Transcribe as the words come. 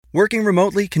Working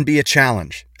remotely can be a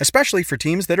challenge, especially for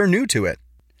teams that are new to it.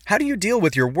 How do you deal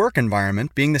with your work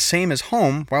environment being the same as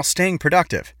home while staying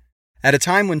productive? At a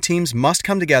time when teams must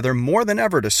come together more than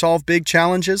ever to solve big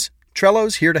challenges,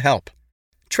 Trello's here to help.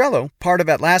 Trello, part of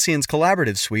Atlassian's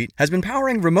collaborative suite, has been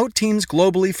powering remote teams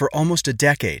globally for almost a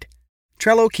decade.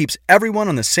 Trello keeps everyone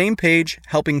on the same page,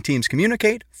 helping teams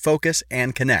communicate, focus,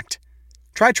 and connect.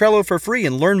 Try Trello for free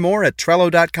and learn more at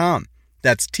Trello.com.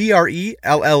 That's Trello.com.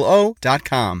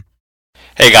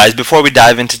 Hey guys, before we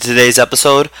dive into today's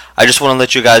episode, I just want to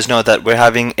let you guys know that we're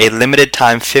having a limited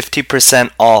time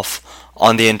 50% off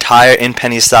on the entire In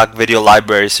Penny Stock video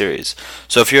library series.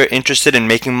 So if you're interested in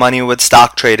making money with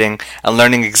stock trading and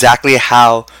learning exactly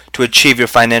how to achieve your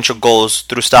financial goals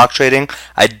through stock trading,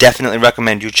 I definitely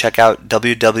recommend you check out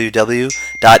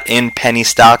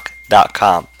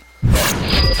www.inpennystock.com.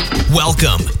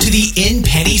 Welcome to the In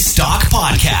Penny Stock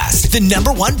Podcast, the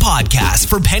 #1 podcast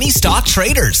for penny stock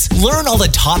traders. Learn all the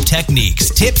top techniques,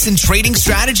 tips, and trading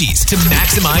strategies to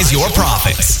maximize your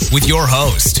profits with your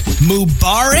host,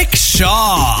 Mubarak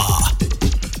Shah.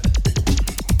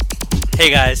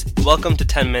 Hey guys, welcome to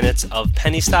 10 minutes of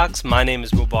Penny Stocks. My name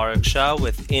is Mubarak Shah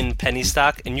with In Penny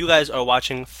Stock, and you guys are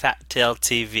watching Fat Tail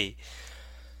TV.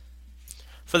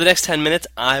 For the next 10 minutes,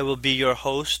 I will be your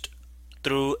host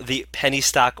through the penny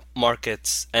stock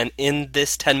markets, and in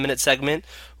this 10-minute segment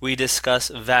we discuss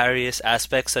various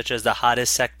aspects such as the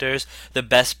hottest sectors, the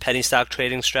best penny stock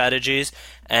trading strategies,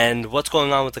 and what's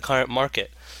going on with the current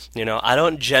market. You know, I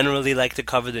don't generally like to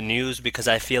cover the news because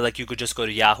I feel like you could just go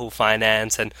to Yahoo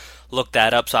Finance and look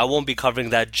that up, so I won't be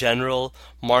covering that general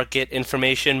market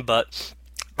information, but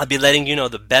I'll be letting you know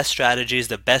the best strategies,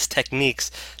 the best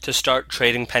techniques to start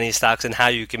trading penny stocks and how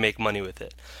you can make money with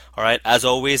it. Alright, as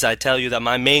always, I tell you that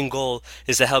my main goal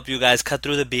is to help you guys cut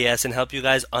through the BS and help you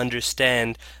guys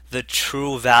understand the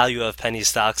true value of penny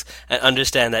stocks and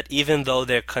understand that even though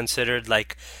they're considered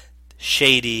like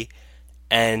shady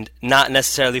and not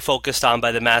necessarily focused on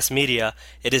by the mass media,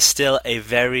 it is still a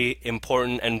very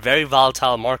important and very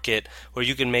volatile market where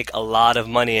you can make a lot of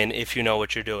money in if you know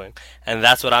what you're doing. And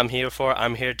that's what I'm here for.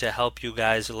 I'm here to help you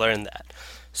guys learn that.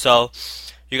 So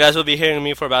you guys will be hearing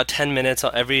me for about 10 minutes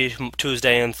every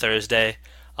Tuesday and Thursday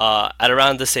at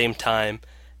around the same time.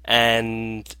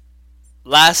 And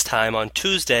last time on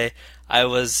Tuesday, I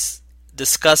was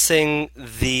discussing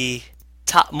the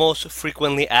top most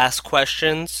frequently asked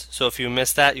questions. So if you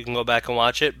missed that, you can go back and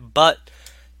watch it. But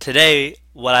today,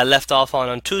 what I left off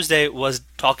on Tuesday was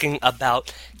talking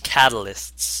about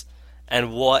catalysts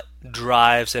and what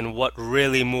drives and what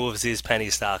really moves these penny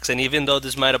stocks. And even though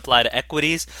this might apply to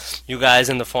equities, you guys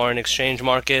in the foreign exchange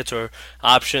markets or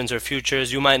options or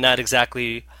futures, you might not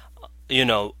exactly,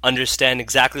 understand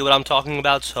exactly what I'm talking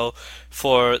about. So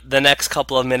for the next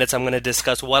couple of minutes, I'm going to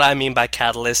discuss what I mean by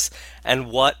catalysts and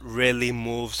what really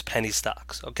moves penny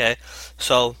stocks, okay?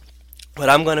 So what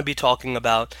I'm going to be talking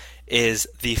about is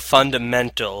the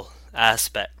fundamental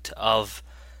aspect of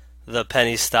the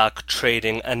penny stock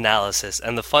trading analysis.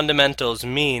 And the fundamentals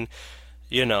mean,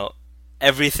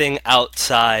 everything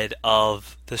outside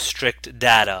of the strict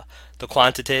data, the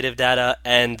quantitative data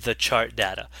and the chart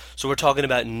data. So we're talking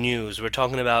about news, we're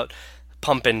talking about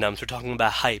pump and dumps, we're talking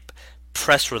about hype,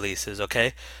 press releases,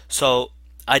 okay? So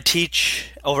I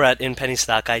teach over at In Penny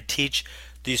Stock, I teach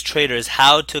these traders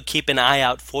how to keep an eye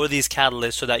out for these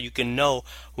catalysts so that you can know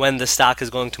when the stock is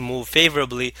going to move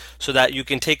favorably so that you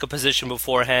can take a position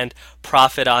beforehand,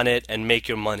 profit on it, and make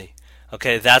your money.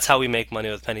 Okay, that's how we make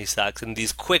money with penny stocks. And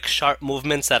these quick, sharp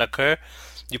movements that occur,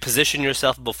 you position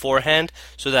yourself beforehand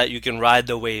so that you can ride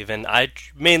the wave. And I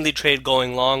mainly trade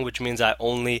going long, which means I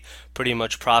only pretty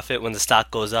much profit when the stock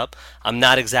goes up. I'm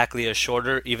not exactly a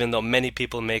shorter, even though many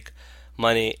people make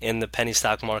money in the penny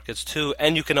stock markets too,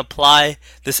 and you can apply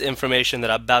this information that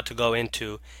I'm about to go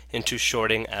into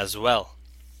shorting as well.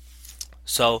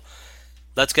 So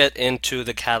let's get into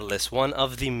the catalyst. One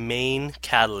of the main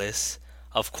catalysts,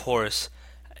 of course,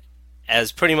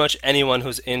 as pretty much anyone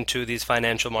who's into these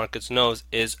financial markets knows,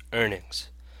 is earnings.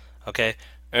 Okay,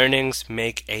 earnings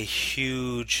make a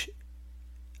huge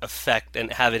effect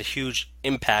and have a huge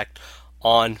impact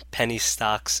on penny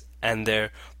stocks and their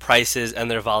prices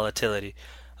and their volatility.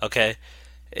 Okay,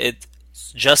 it's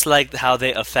just like how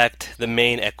they affect the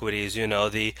main equities,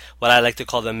 the what I like to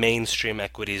call the mainstream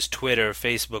equities, Twitter,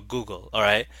 Facebook, Google. All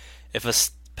right, if a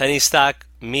penny stock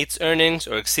meets earnings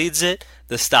or exceeds it,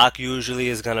 the stock usually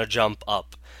is going to jump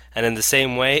up. And in the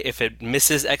same way, if it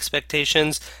misses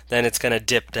expectations, then it's going to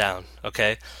dip down.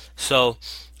 Okay, so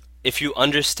if you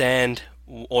understand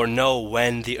or know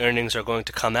when the earnings are going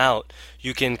to come out,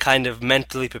 you can kind of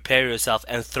mentally prepare yourself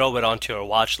and throw it onto your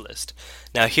watch list.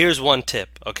 Now here's one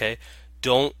tip, okay?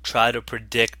 don't try to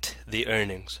predict the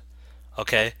earnings,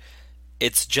 okay?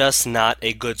 It's just not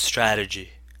a good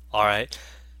strategy, all right?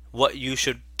 What you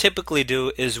should typically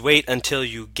do is wait until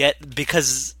you get,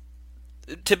 because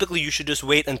typically you should just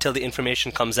wait until the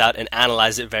information comes out and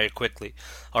analyze it very quickly.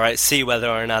 All right, see whether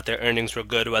or not their earnings were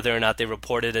good, whether or not they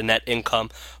reported a net income,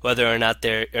 whether or not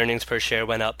their earnings per share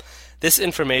went up. This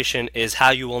information is how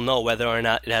you will know whether or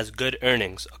not it has good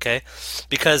earnings, okay?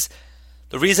 Because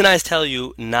the reason I tell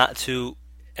you not to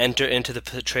enter into the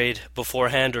trade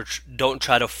beforehand, or don't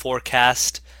try to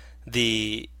forecast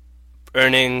the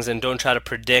earnings and don't try to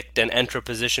predict and enter a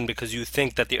position because you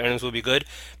think that the earnings will be good,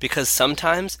 because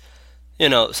sometimes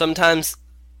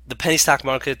the penny stock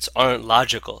markets aren't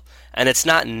logical, and it's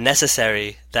not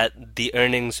necessary that the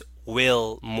earnings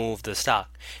will move the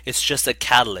stock. It's just a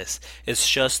catalyst. It's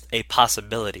just a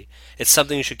possibility. It's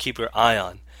something you should keep your eye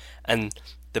on. And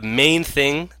the main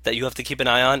thing that you have to keep an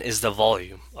eye on is the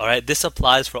volume. All right, this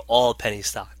applies for all penny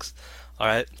stocks. All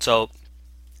right, so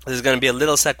this is going to be a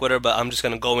little sequitur, but I'm just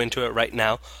going to go into it right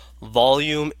now.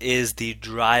 Volume is the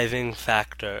driving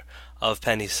factor of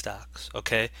penny stocks.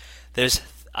 Okay.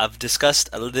 I've discussed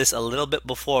this a little bit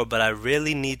before, but I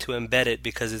really need to embed it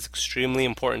because it's extremely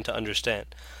important to understand.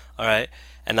 All right,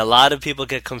 and a lot of people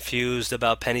get confused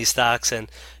about penny stocks,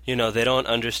 and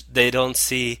they don't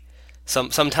see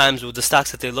sometimes with the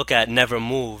stocks that they look at never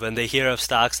move, and they hear of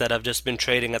stocks that have just been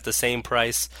trading at the same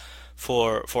price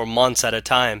for months at a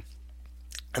time.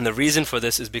 And the reason for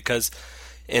this is because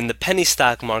in the penny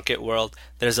stock market world,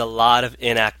 there's a lot of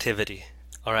inactivity.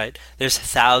 All right, there's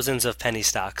thousands of penny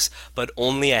stocks, but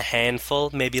only a handful,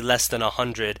 maybe less than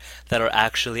 100, that are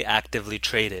actually actively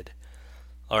traded.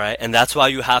 All right, and that's why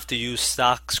you have to use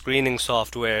stock screening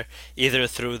software, either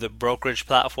through the brokerage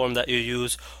platform that you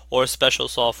use or special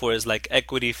softwares like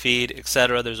Equity Feed,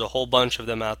 etc. There's a whole bunch of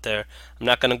them out there. I'm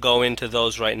not going to go into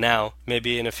those right now.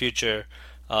 Maybe in a future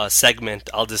segment,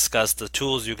 I'll discuss the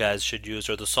tools you guys should use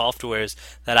or the softwares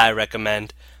that I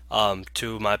recommend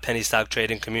to my penny stock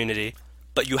trading community.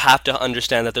 But you have to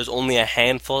understand that there's only a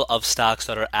handful of stocks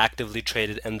that are actively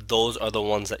traded, and those are the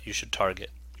ones that you should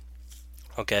target.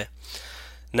 Okay?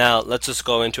 Now, let's just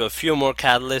go into a few more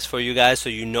catalysts for you guys so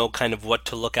you know kind of what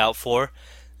to look out for.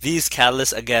 These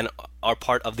catalysts, again, are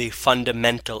part of the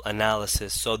fundamental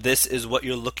analysis. So this is what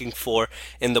you're looking for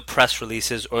in the press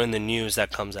releases or in the news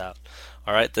that comes out.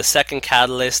 All right? The second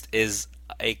catalyst is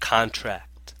a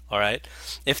contract. All right?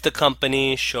 If the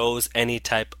company shows any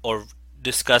type or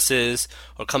discusses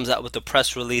or comes out with a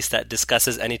press release that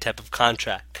discusses any type of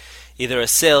contract, either a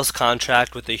sales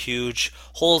contract with a huge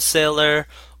wholesaler,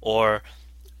 or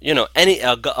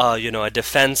a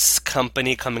defense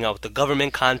company coming out with a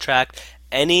government contract,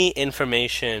 any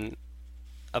information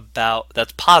about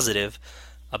that's positive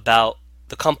about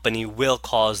the company will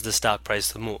cause the stock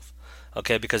price to move.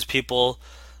 Okay, because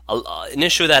an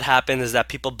issue that happens is that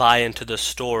people buy into the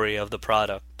story of the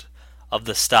product, of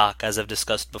the stock, as I've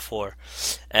discussed before,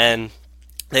 and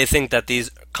they think that these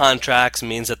contracts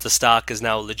means that the stock is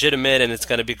now legitimate and it's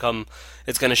going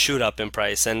to shoot up in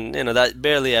price, and that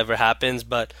barely ever happens.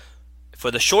 But for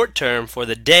the short term, for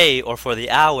the day or for the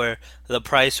hour, the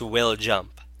price will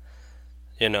jump.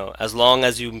 As long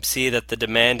as you see that the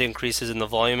demand increases and the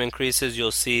volume increases,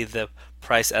 you'll see the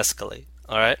price escalate.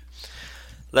 All right,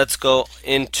 let's go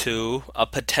into a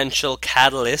potential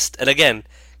catalyst, and again,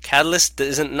 catalyst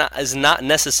is not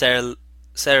necessarily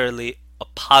a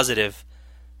positive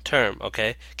term,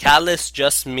 okay? Catalyst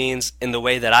just means, in the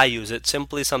way that I use it,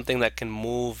 simply something that can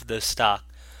move the stock.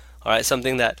 All right,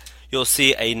 something that you'll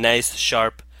see a nice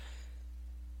sharp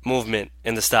movement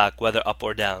in the stock, whether up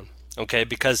or down. Okay,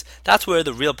 because that's where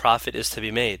the real profit is to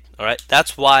be made. All right,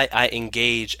 that's why I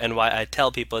engage and why I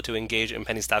tell people to engage in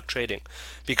penny stock trading,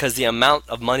 because the amount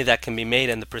of money that can be made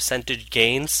and the percentage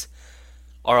gains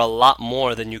are a lot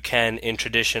more than you can in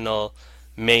traditional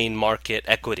main market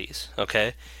equities.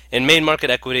 Okay, in main market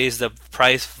equities, the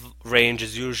price range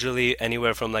is usually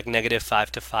anywhere from like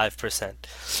 -5 to 5%.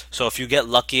 So if you get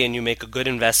lucky and you make a good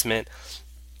investment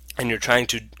and you're trying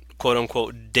to quote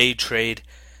unquote day trade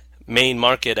main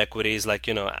market equities, like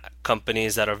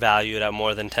companies that are valued at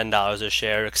more than $10 a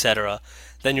share, etc.,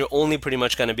 then you're only pretty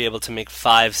much going to be able to make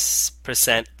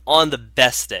 5% on the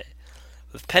best day.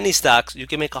 With penny stocks, you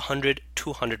can make 100,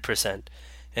 200%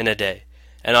 in a day.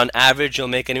 And on average, you'll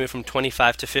make anywhere from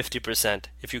 25 to 50%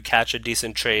 if you catch a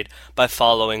decent trade by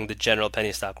following the general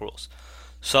penny stock rules.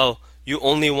 So you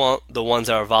only want the ones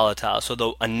that are volatile.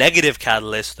 So a negative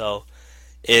catalyst, though,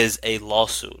 is a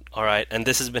lawsuit. All right, and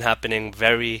this has been happening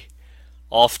very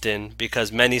often because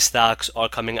many stocks are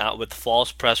coming out with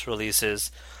false press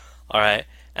releases. All right,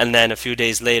 and then a few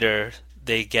days later,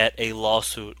 they get a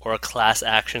lawsuit or a class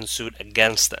action suit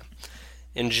against them.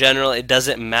 In general, it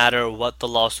doesn't matter what the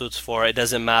lawsuit's for. It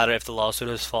doesn't matter if the lawsuit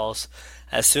is false.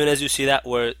 As soon as you see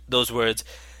those words,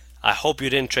 I hope you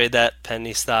didn't trade that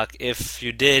penny stock. If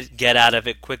you did, get out of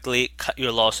it quickly. Cut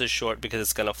your losses short because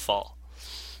it's going to fall.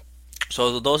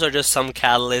 So those are just some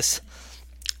catalysts.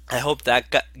 I hope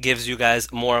that gives you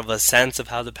guys more of a sense of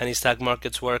how the penny stock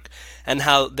markets work and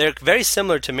how they're very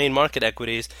similar to main market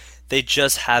equities. They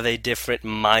just have a different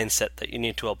mindset that you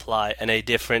need to apply and a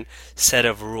different set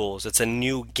of rules. It's a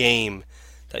new game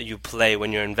that you play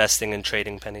when you're investing and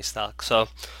trading penny stock. So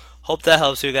hope that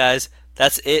helps you guys.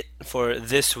 That's it for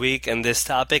this week and this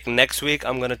topic. Next week,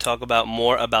 I'm going to talk about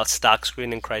more about stock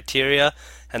screening criteria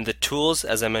and the tools,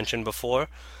 as I mentioned before.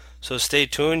 So stay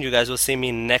tuned. You guys will see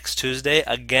me next Tuesday.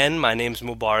 Again, my name's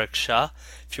Mubarak Shah.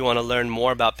 If you want to learn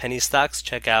more about penny stocks,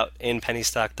 check out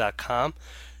inpennystock.com.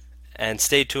 And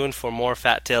stay tuned for more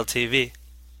Fat Tail TV.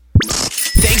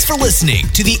 Thanks for listening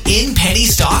to the In Penny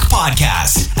Stock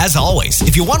Podcast. As always,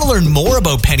 if you want to learn more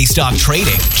about penny stock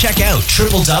trading, check out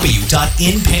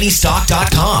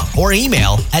www.inpennystock.com or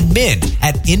email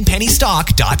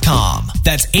admin@inpennystock.com.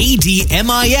 That's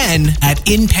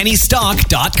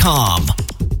ADMIN@inpennystock.com.